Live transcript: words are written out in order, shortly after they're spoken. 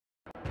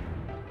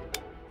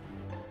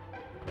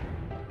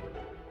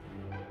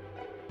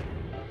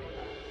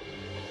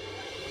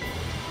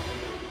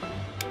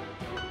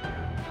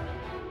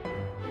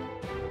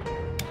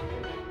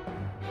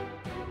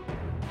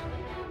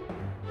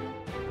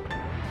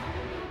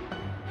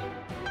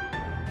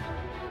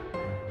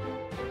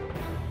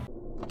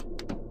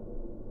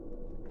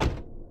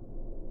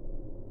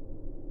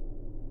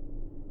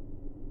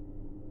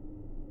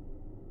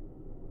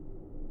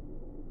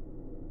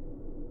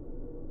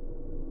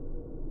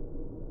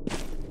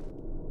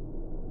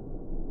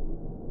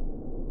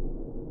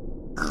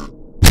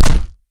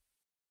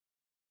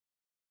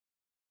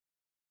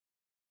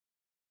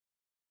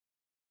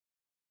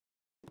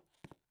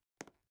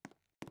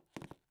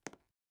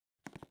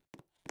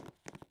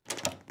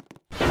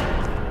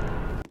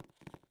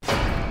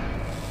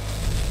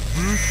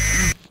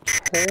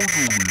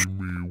totally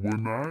me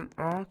when I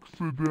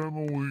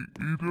accidentally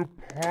eat a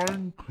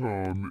pine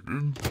cone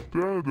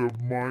instead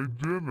of my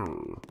dinner.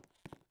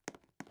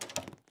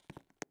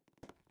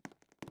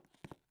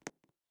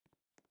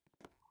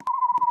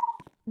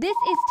 This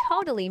is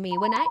totally me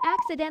when I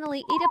accidentally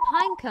eat a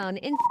pine cone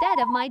instead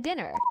of my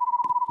dinner.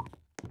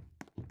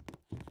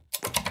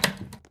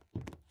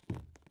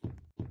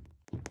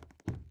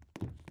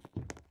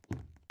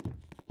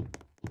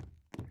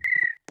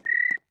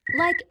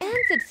 Like and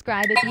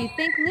subscribe if you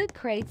think loot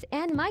crates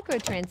and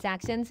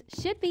microtransactions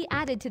should be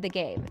added to the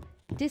game.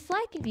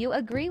 Dislike if you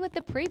agree with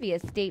the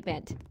previous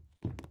statement.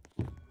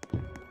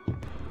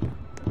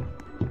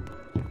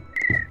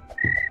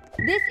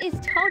 This is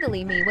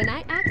totally me when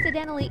I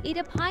accidentally eat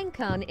a pine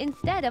cone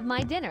instead of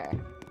my dinner.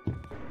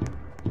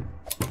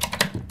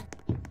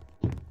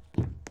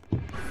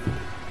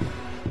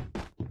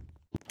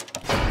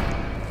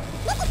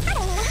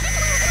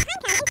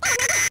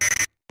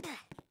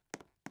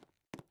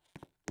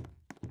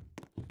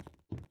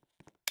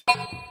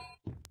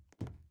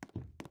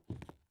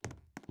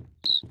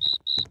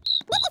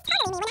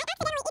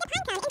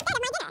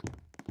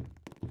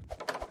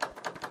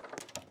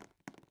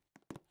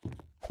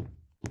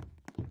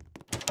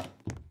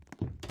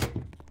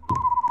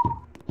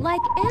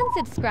 Like and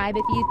subscribe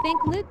if you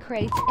think loot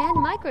crates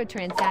and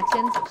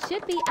microtransactions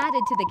should be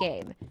added to the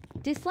game.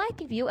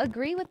 Dislike if you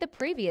agree with the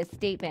previous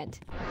statement.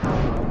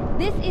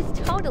 This is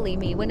totally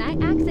me when I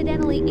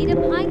accidentally eat a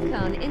pine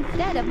cone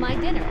instead of my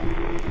dinner.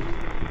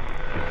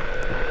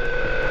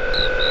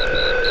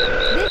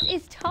 This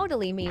is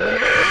totally me when I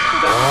accidentally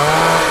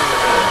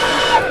eat a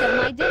pine cone instead of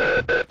my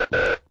dinner.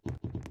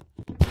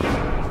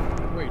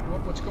 Wait,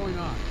 what's going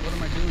on? What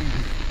am I doing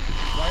here?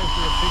 Why is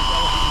there a pink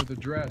elephant with a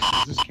dress?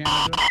 Is this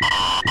Canada?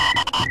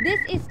 This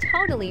is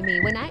totally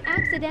me when I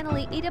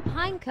accidentally eat a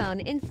pine cone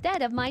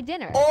instead of my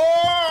dinner.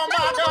 Oh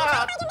my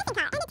God! Wait, what's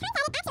going on? What am I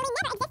doing here?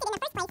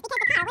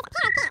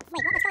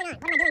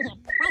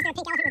 Why is there a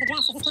pink elephant with a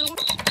dress? Is this Canada?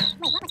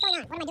 Wait, what's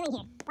going on? What am I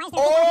doing here? Why is there a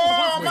pink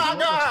elephant with a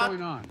dress? What's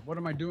going on? What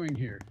am I doing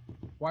here?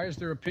 Why is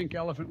there a pink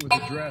elephant with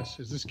a dress?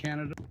 Is this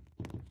Canada?